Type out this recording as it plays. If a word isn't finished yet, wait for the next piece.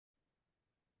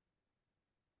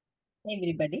Hey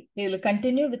everybody, we will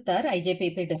continue with our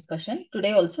IJPP discussion.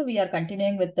 Today also we are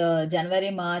continuing with the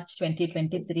January-March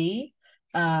 2023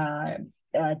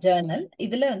 journal.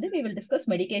 We will discuss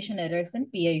medication errors in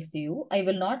PICU. I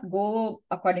will not go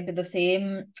according to the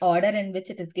same order in which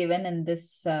it is given in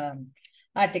this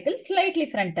article.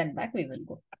 Slightly front and back we will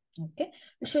go. Okay,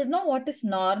 you should know what is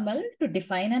normal to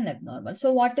define an abnormal.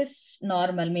 So what is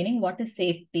normal, meaning what is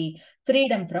safety?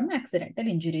 Freedom from accidental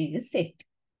injury is safety.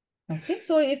 Okay,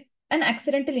 so if an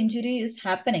accidental injury is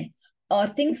happening or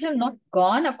things have not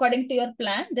gone according to your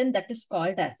plan, then that is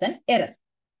called as an error.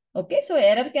 Okay, so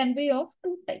error can be of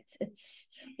two types. It's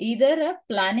either a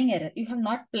planning error. You have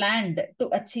not planned to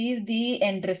achieve the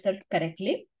end result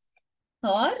correctly,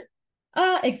 or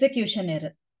execution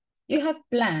error. You have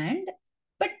planned,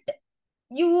 but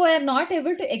you are not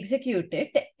able to execute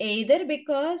it either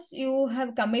because you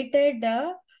have committed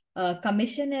a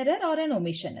commission error or an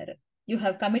omission error. You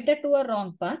have committed to a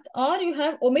wrong path, or you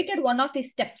have omitted one of the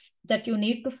steps that you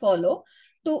need to follow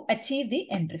to achieve the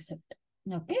end result.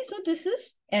 Okay, so this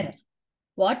is error.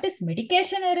 What is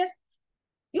medication error?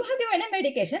 You have given a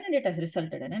medication and it has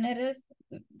resulted in an error.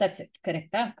 That's it, correct?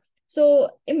 Huh?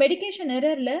 So in medication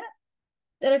error,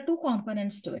 there are two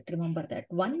components to it. Remember that.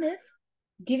 One is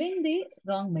giving the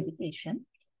wrong medication,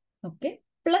 okay,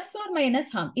 plus or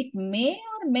minus harm. It may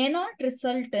or may not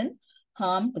result in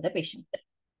harm to the patient.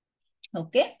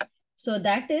 Okay, so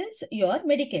that is your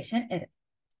medication error.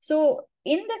 So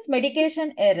in this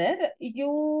medication error,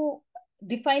 you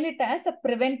define it as a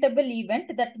preventable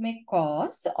event that may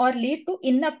cause or lead to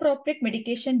inappropriate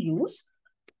medication use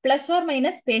plus or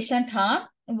minus patient harm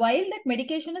while that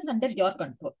medication is under your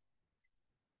control.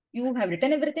 You have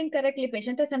written everything correctly,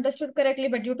 patient has understood correctly,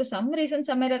 but due to some reason,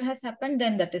 some error has happened,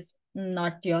 then that is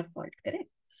not your fault, correct?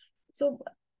 So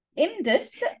in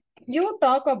this, you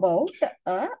talk about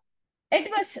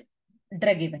adverse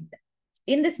drug event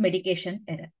in this medication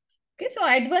error. Okay, so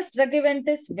adverse drug event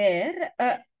is where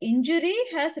injury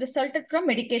has resulted from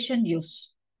medication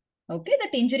use. Okay,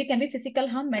 that injury can be physical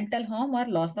harm, mental harm, or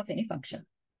loss of any function.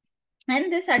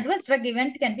 And this adverse drug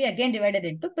event can be again divided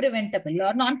into preventable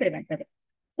or non-preventable.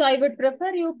 So I would prefer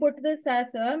you put this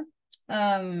as a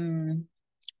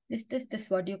this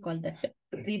what do you call that?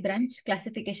 Three-branch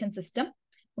classification system.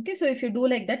 Okay, so if you do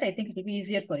like that, I think it will be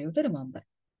easier for you to remember.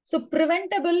 So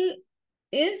preventable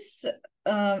is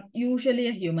usually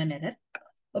a human error.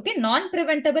 Okay,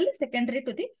 non-preventable is secondary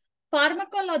to the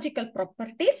pharmacological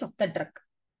properties of the drug.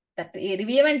 That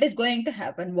event is going to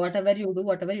happen, whatever you do,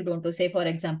 whatever you don't do. Say, for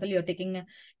example, you're taking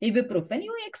ibuprofen,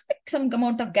 you expect some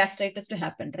amount of gastritis to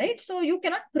happen, right? So you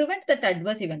cannot prevent that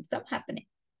adverse event from happening.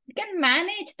 You can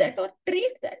manage that or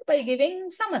treat that by giving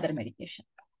some other medication.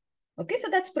 Okay, so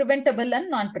that's preventable and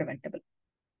non-preventable.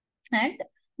 And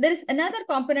there is another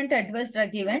component adverse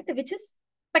drug event, which is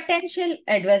potential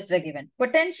adverse drug event.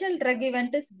 Potential drug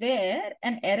event is where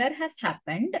an error has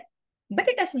happened, but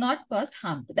it has not caused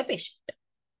harm to the patient.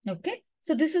 Okay,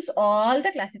 so this is all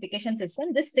the classification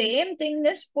system. The same thing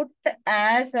is put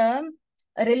as a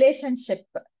relationship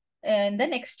in the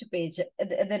next page.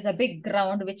 There's a big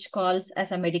ground which calls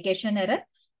as a medication error.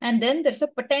 And then there's a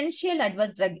potential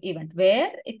adverse drug event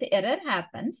where if the error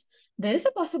happens, there is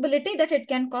a possibility that it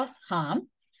can cause harm.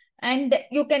 And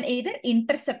you can either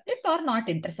intercept it or not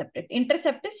intercept it.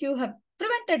 Intercept is you have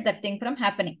prevented that thing from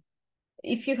happening.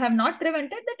 If you have not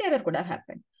prevented, that error could have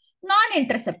happened.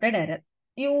 Non-intercepted error.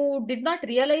 You did not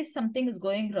realize something is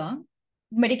going wrong.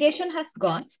 Medication has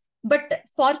gone, but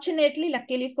fortunately,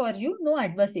 luckily for you, no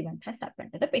adverse event has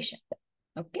happened to the patient.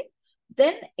 Okay.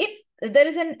 Then if there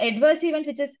is an adverse event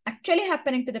which is actually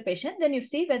happening to the patient, then you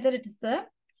see whether it is a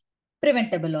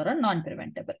preventable or a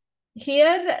non-preventable.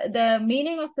 Here, the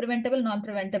meaning of preventable,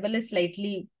 non-preventable is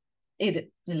slightly either.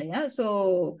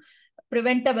 So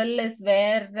preventable is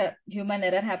where human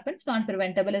error happens.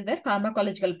 Non-preventable is where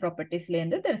pharmacological properties lay in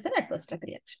there is an adverse drug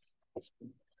reaction.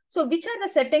 So which are the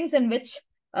settings in which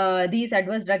these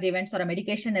adverse drug events or a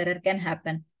medication error can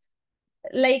happen?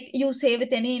 Like you say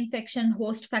with any infection,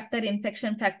 host factor,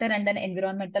 infection factor, and an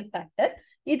environmental factor.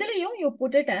 Either you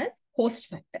put it as host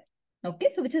factor. Okay,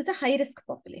 so which is the high risk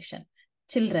population?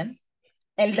 Children,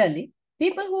 elderly,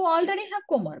 people who already have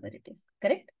comorbidities,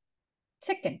 correct?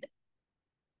 Second,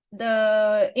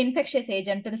 the infectious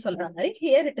agent in solvanari,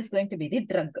 here it is going to be the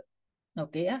drug.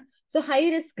 Okay, yeah. So high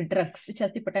risk drugs which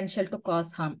has the potential to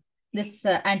cause harm. This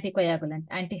anticoagulant,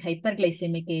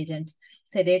 anti-hyperglycemic agents,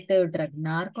 sedative drug,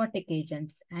 narcotic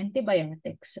agents,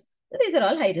 antibiotics. So these are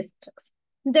all high risk drugs.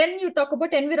 Then you talk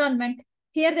about environment.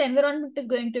 Here the environment is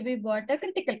going to be what? A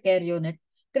critical care unit.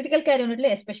 Critical care unit,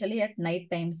 especially at night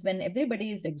times when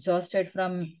everybody is exhausted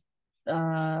from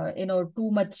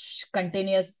too much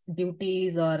continuous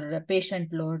duties or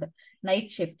patient load,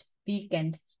 night shifts,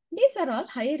 weekends. These are all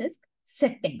high risk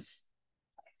settings.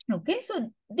 Okay, so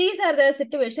these are the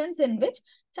situations in which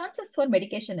chances for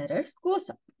medication errors goes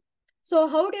up. So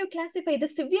how do you classify the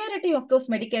severity of those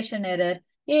medication error?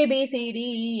 A, B, C, D,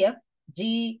 E, F,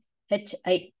 G, H,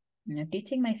 I. I'm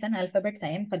teaching my son alphabets, I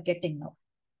am forgetting now.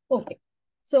 Okay.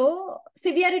 So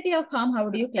severity of harm, how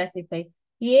do you classify?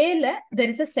 A, there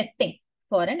is a setting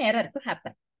for an error to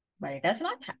happen, but it has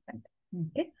not happened.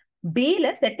 Okay. B,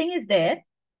 setting is there.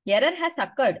 Error has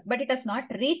occurred, but it has not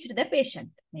reached the patient,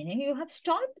 meaning you have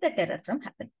stopped that error from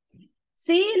happening.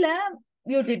 C,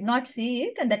 you did not see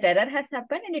it and that error has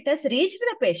happened and it has reached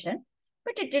the patient,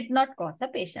 but it did not cause a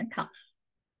patient harm.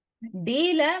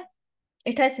 D,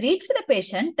 it has reached the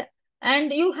patient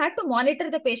and you had to monitor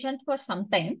the patient for some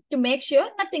time to make sure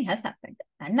nothing has happened,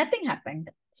 and nothing happened.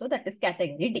 So that is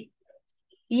category D.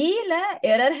 E,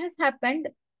 error has happened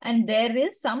and there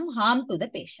is some harm to the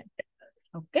patient.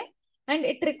 Okay. And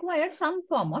it required some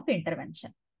form of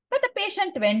intervention, but the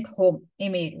patient went home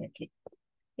immediately.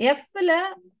 F,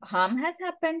 harm has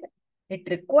happened. It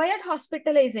required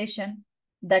hospitalization.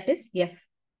 That is F.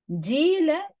 G,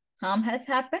 harm has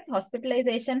happened,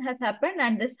 hospitalization has happened,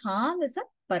 and this harm is a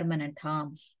permanent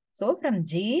harm. So from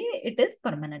G, it is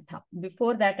permanent harm.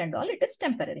 Before that and all, it is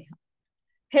temporary harm.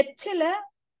 H,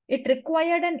 it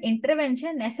required an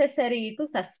intervention necessary to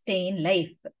sustain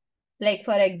life. Like,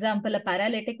 for example, a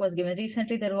paralytic was given.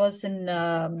 Recently, there was in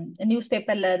a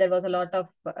newspaper, there was a lot of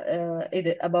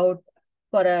about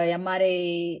for a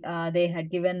MRI, they had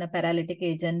given a paralytic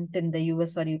agent in the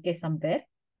US or UK somewhere.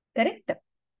 Correct?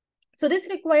 So this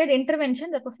required intervention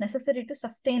that was necessary to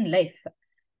sustain life.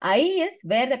 I is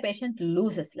where the patient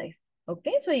loses life.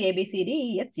 Okay, so A, B, C, D,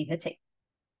 E, F, G, H, I.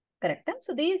 Correct?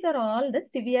 So these are all the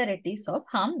severities of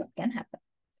harm that can happen.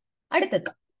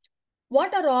 Aduthathu,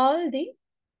 what are all the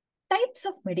types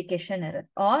of medication error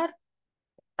or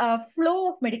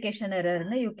flow of medication error?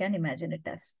 You can imagine it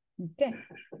as. Okay.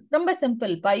 Rumba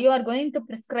simple. You are going to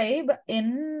prescribe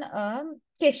in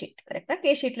case sheet. Correct?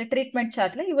 Case sheet, treatment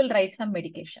chart, you will write some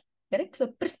medication. Correct? So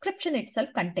prescription itself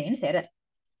contains error.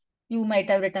 You might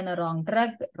have written a wrong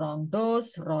drug, wrong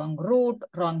dose, wrong route,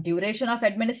 wrong duration of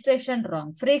administration,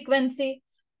 wrong frequency,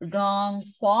 wrong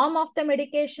form of the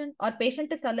medication, or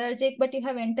patient is allergic, but you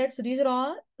have entered. So these are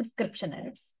all prescription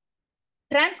errors.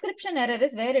 Transcription error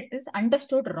is where it is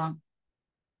understood wrong.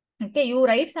 Okay, you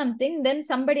write something, then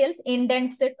somebody else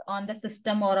indents it on the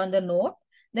system or on the note,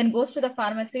 then goes to the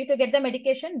pharmacy to get the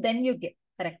medication, then you give.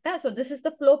 Correct? So this is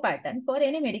the flow pattern for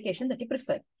any medication that you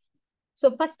prescribe.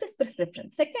 So first is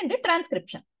prescription. Second is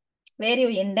transcription, where you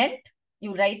indent,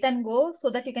 you write and go so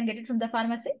that you can get it from the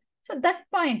pharmacy. So that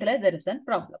point, there is a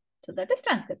problem. So that is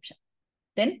transcription.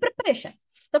 Then preparation.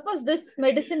 Suppose this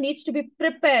medicine needs to be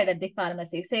prepared at the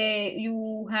pharmacy. Say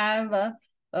you have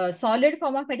a solid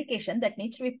form of medication that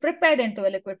needs to be prepared into a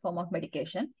liquid form of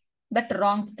medication, but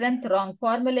wrong strength, wrong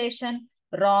formulation,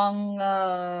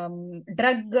 wrong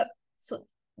drug. So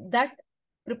that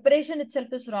preparation itself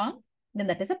is wrong. Then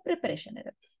that is a preparation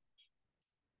error.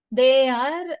 They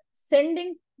are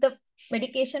sending the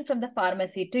medication from the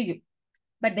pharmacy to you,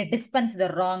 but they dispense the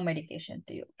wrong medication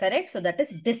to you. Correct? So that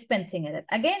is dispensing error.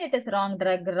 Again, it is wrong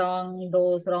drug, wrong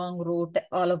dose, wrong route.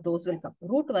 All of those will come.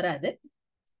 Route varadhu.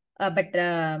 But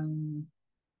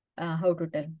how to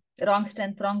tell? Wrong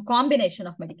strength, wrong combination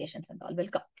of medications and all will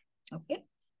come. Okay.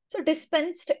 So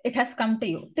dispensed, it has come to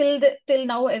you. Till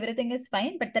now, everything is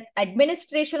fine, but that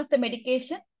administration of the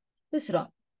medication is wrong.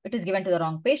 It is given to the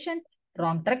wrong patient,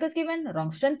 wrong drug is given,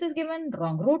 wrong strength is given,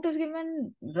 wrong route is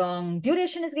given, wrong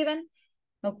duration is given.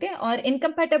 Okay, or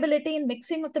incompatibility in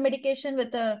mixing of the medication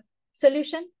with the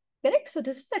solution. Correct? So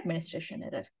this is administration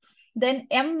error. Then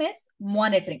M is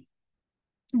monitoring.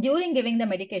 During giving the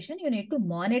medication, you need to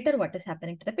monitor what is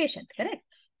happening to the patient. Correct?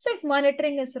 So if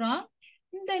monitoring is wrong,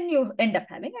 then you end up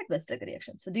having adverse drug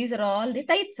reactions. So these are all the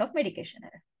types of medication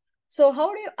error. So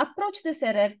how do you approach this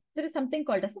error? There is something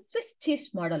called as a Swiss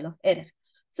cheese model of error.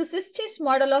 So Swiss cheese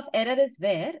model of error is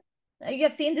where you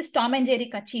have seen this Tom and Jerry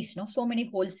ka cheese, no? So many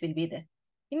holes will be there.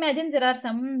 Imagine there are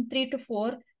some 3 to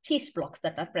 4 cheese blocks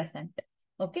that are present.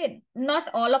 Okay, not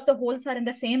all of the holes are in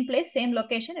the same place, same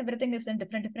location. Everything is in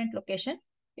different location.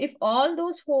 If all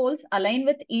those holes align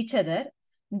with each other,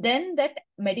 then that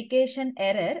medication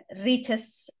error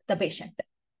reaches the patient.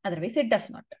 Otherwise, it does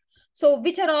not. So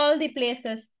which are all the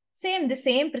places? The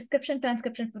same prescription,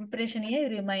 transcription, preparation here,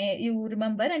 you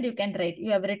remember and you can write.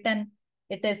 You have written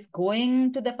It is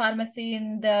going to the pharmacy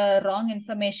in the wrong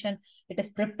information. It is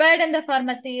prepared in the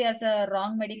pharmacy as a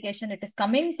wrong medication. It is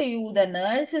coming to you. The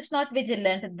nurse is not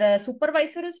vigilant. The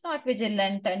supervisor is not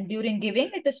vigilant. And during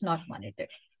giving, it is not monitored.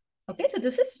 Okay, so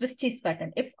this is Swiss cheese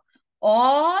pattern. If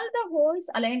all the holes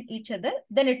align each other,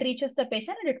 then it reaches the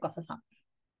patient and it causes harm.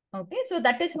 Okay, so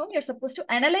that is how you're supposed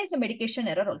to analyze the medication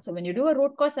error also. When you do a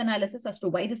root cause analysis as to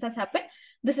why this has happened,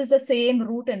 this is the same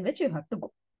route in which you have to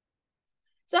go.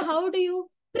 So how do you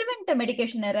prevent a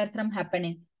medication error from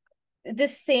happening?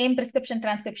 This same prescription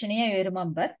transcription, you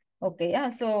remember. Okay, yeah.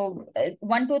 So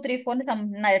 1, 2, 3, 4,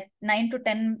 some 9 to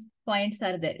 10 points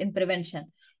are there in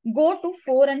prevention. Go to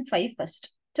 4 and 5 first.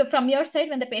 So from your side,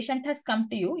 when the patient has come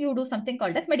to you, you do something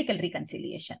called as medical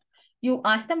reconciliation. You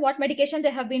ask them what medication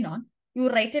they have been on. You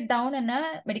write it down in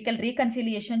a medical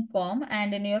reconciliation form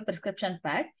and in your prescription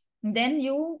pad. Then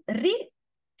you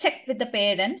check with the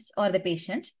parents or the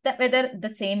patients that whether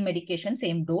the same medication,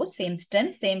 same dose, same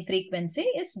strength, same frequency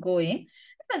is going,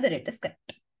 whether it is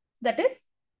correct. That is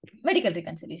medical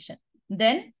reconciliation.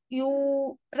 Then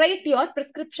you write your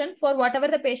prescription for whatever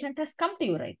the patient has come to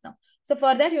you right now. So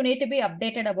for that, you need to be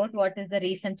updated about what is the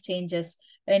recent changes,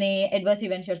 any adverse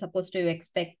events you're supposed to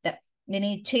expect,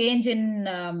 any change in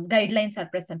guidelines are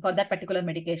present for that particular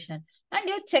medication. And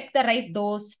you check the right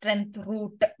dose, strength,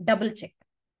 route, double check.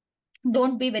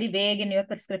 Don't be very vague in your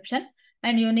prescription,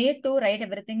 and you need to write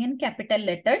everything in capital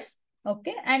letters.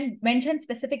 Okay, and mention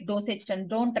specific dosage, and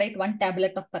don't write 1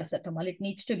 tablet of paracetamol. It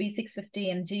needs to be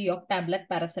 650 mg of tablet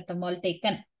paracetamol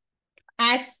taken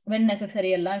as when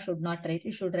necessary. Allah should not write.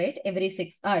 You should write every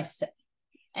 6 hours.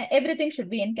 Everything should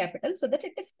be in capital so that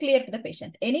it is clear to the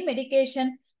patient. Any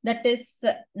medication that is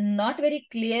not very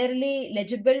clearly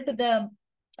legible to the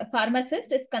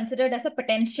pharmacist is considered as a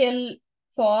potential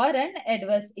for an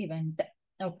adverse event.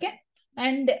 Okay.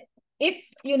 And if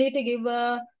you need to give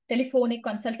a telephonic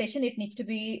consultation, it needs to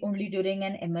be only during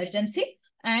an emergency.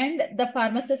 And the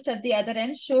pharmacist at the other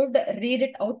end should read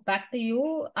it out back to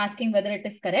you, asking whether it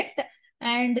is correct.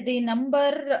 And the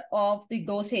number of the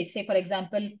dosage, say, for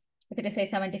example, if it is say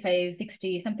 75,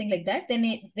 60, something like that, then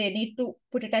they need to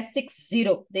put it as 60.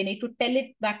 They need to tell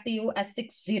it back to you as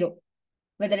 60.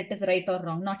 Whether it is right or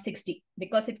wrong, not 60,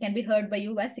 because it can be heard by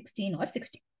you as 16 or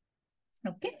 60.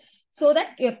 Okay, so that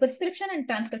your prescription and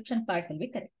transcription part will be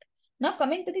correct. Now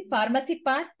coming to the pharmacy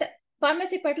part, the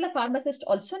pharmacist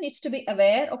also needs to be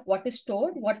aware of what is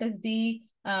stored, what is the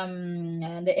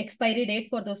expiry date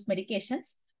for those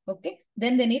medications. Okay,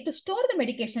 then they need to store the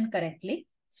medication correctly.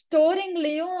 Storing,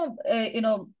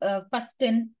 first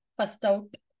in, first out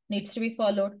needs to be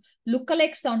followed.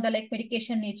 Lookalike, sound-alike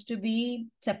medication needs to be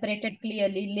separated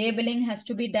clearly. Labeling has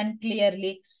to be done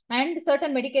clearly. And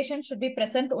certain medication should be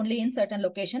present only in certain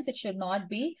locations. It should not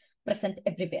be present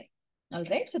everywhere. All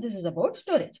right. So this is about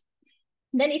storage.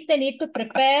 Then if they need to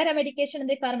prepare a medication in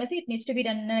the pharmacy, it needs to be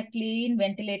done in a clean,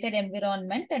 ventilated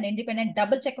environment. An independent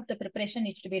double check of the preparation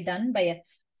needs to be done by a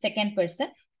second person.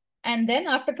 And then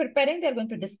after preparing, they're going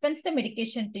to dispense the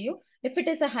medication to you. If it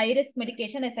is a high-risk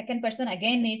medication, a second person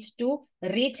again needs to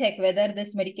recheck whether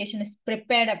this medication is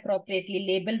prepared appropriately,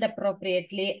 labeled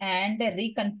appropriately, and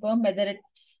reconfirm whether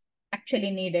it's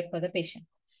actually needed for the patient.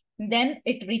 Then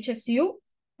it reaches you,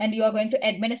 and you are going to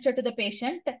administer to the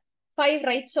patient. 5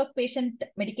 rights of patient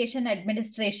medication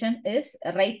administration is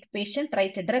right patient,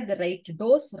 right drug, right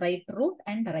dose, right route,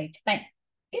 and right time.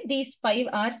 Okay, these 5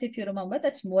 R's, if you remember,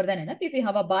 that's more than enough. If you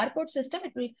have a barcode system,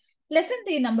 it will lessen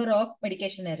the number of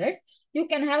medication errors. You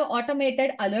can have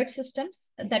automated alert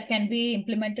systems that can be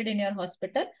implemented in your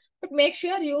hospital, but make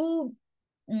sure you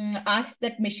ask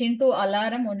that machine to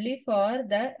alarm only for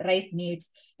the right needs.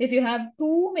 If you have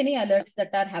too many alerts that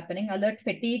are happening, alert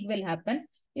fatigue will happen.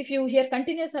 If you hear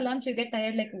continuous alarms, you get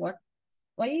tired, like, what?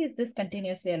 Why is this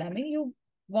continuously alarming? You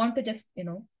want to just,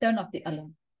 turn off the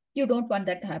alarm. You don't want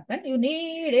that to happen. You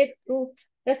need it to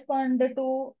respond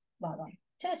to Baba.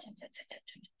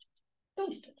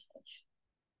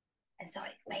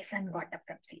 Sorry, my son got up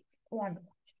from sleep.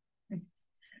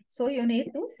 So you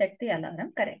need to set the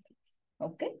alarm correctly.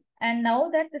 Okay. And now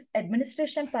that this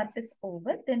administration part is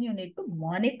over, then you need to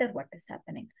monitor what is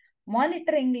happening.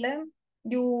 Monitoring,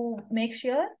 you make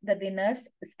sure that the nurse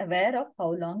is aware of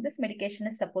how long this medication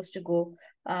is supposed to go.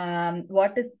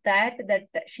 What is that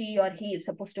she or he is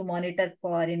supposed to monitor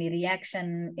for, any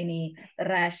reaction, any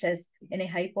rashes, any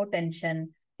hypotension,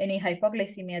 any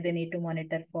hypoglycemia they need to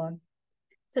monitor for.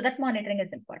 So that monitoring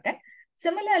is important.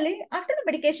 Similarly, after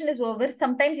the medication is over,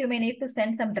 sometimes you may need to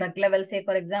send some drug levels, say,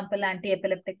 for example,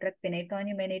 anti-epileptic drug phenytoin,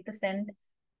 you may need to send,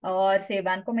 or say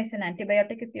vancomycin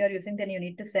antibiotic, if you are using, then you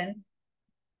need to send.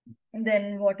 And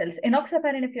then what else?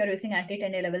 Enoxaparin, if you are using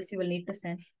anti-10A levels, you will need to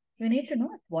send. you need to know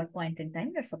at what point in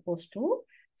time you're supposed to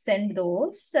send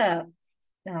those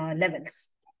levels.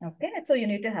 Okay, so you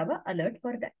need to have an alert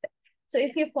for that. So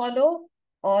if you follow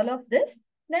all of this,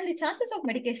 then the chances of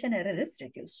medication error is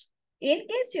reduced. In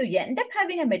case you end up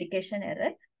having a medication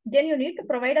error, then you need to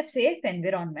provide a safe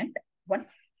environment. 1.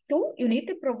 2, you need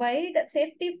to provide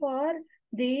safety for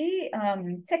the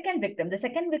second victim. The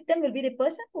second victim will be the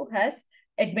person who has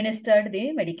administered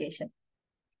the medication.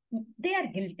 They are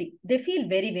guilty. They feel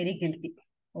very, very guilty.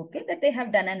 Okay, that they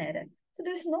have done an error. So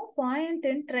there's no point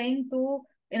in trying to,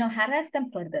 harass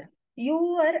them further.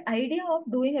 Your idea of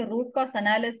doing a root cause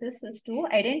analysis is to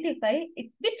identify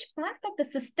which part of the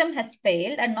system has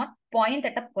failed and not point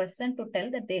at a person to tell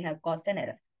that they have caused an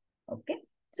error. Okay.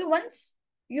 So once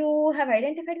you have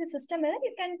identified the system error,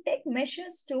 you can take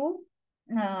measures to,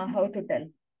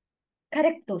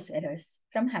 correct those errors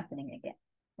from happening again.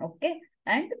 Okay.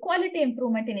 And quality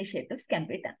improvement initiatives can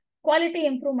be done. Quality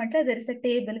improvement, there is a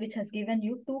table which has given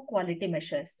you 2 quality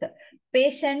measures.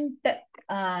 Patient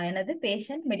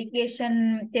patient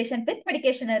with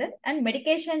medication error and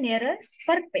medication errors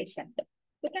per patient.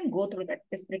 You can go through that.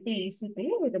 It's pretty easy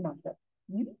to remember.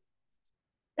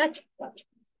 Touch.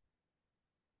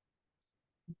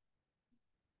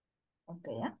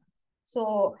 Okay, yeah.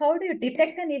 So how do you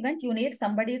detect an event? You need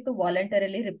somebody to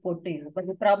voluntarily report to you. But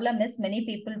the problem is many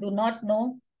people do not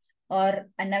know or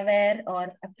unaware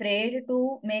or afraid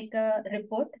to make a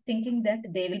report thinking that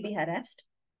they will be harassed.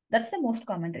 That's the most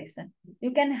common reason.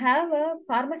 You can have a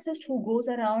pharmacist who goes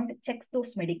around, checks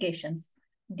those medications.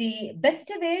 The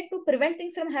best way to prevent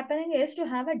things from happening is to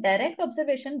have a direct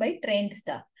observation by trained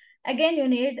staff. Again, you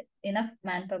need enough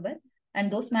manpower, and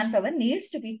those manpower needs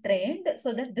to be trained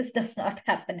so that this does not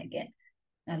happen again.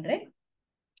 All right.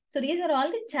 So these are all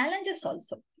the challenges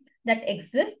also that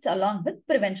exists along with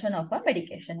prevention of a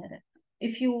medication error.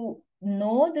 If you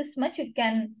know this much, you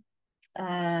can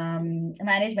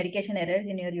manage medication errors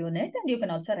in your unit, and you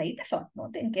can also write a short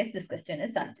note in case this question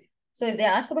is asked. So if they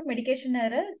ask about medication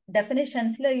error,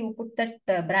 definitions, you put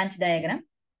that branch diagram.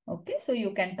 Okay, so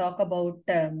you can talk about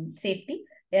safety,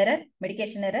 error,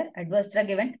 medication error, adverse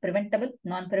drug event, preventable,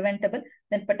 non-preventable,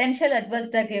 then potential adverse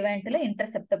drug event,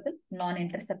 interceptable,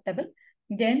 non-interceptable.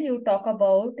 Then you talk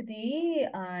about the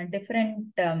different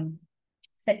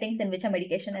settings in which a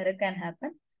medication error can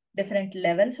happen, different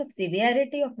levels of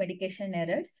severity of medication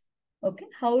errors. Okay,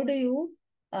 how do you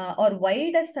or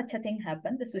why does such a thing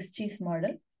happen? The Swiss cheese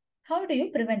model. How do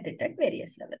you prevent it at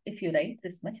various levels? If you write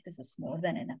this much, this is more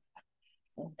than enough.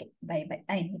 Okay, bye.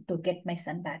 I need to get my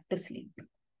son back to sleep.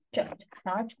 Chalo.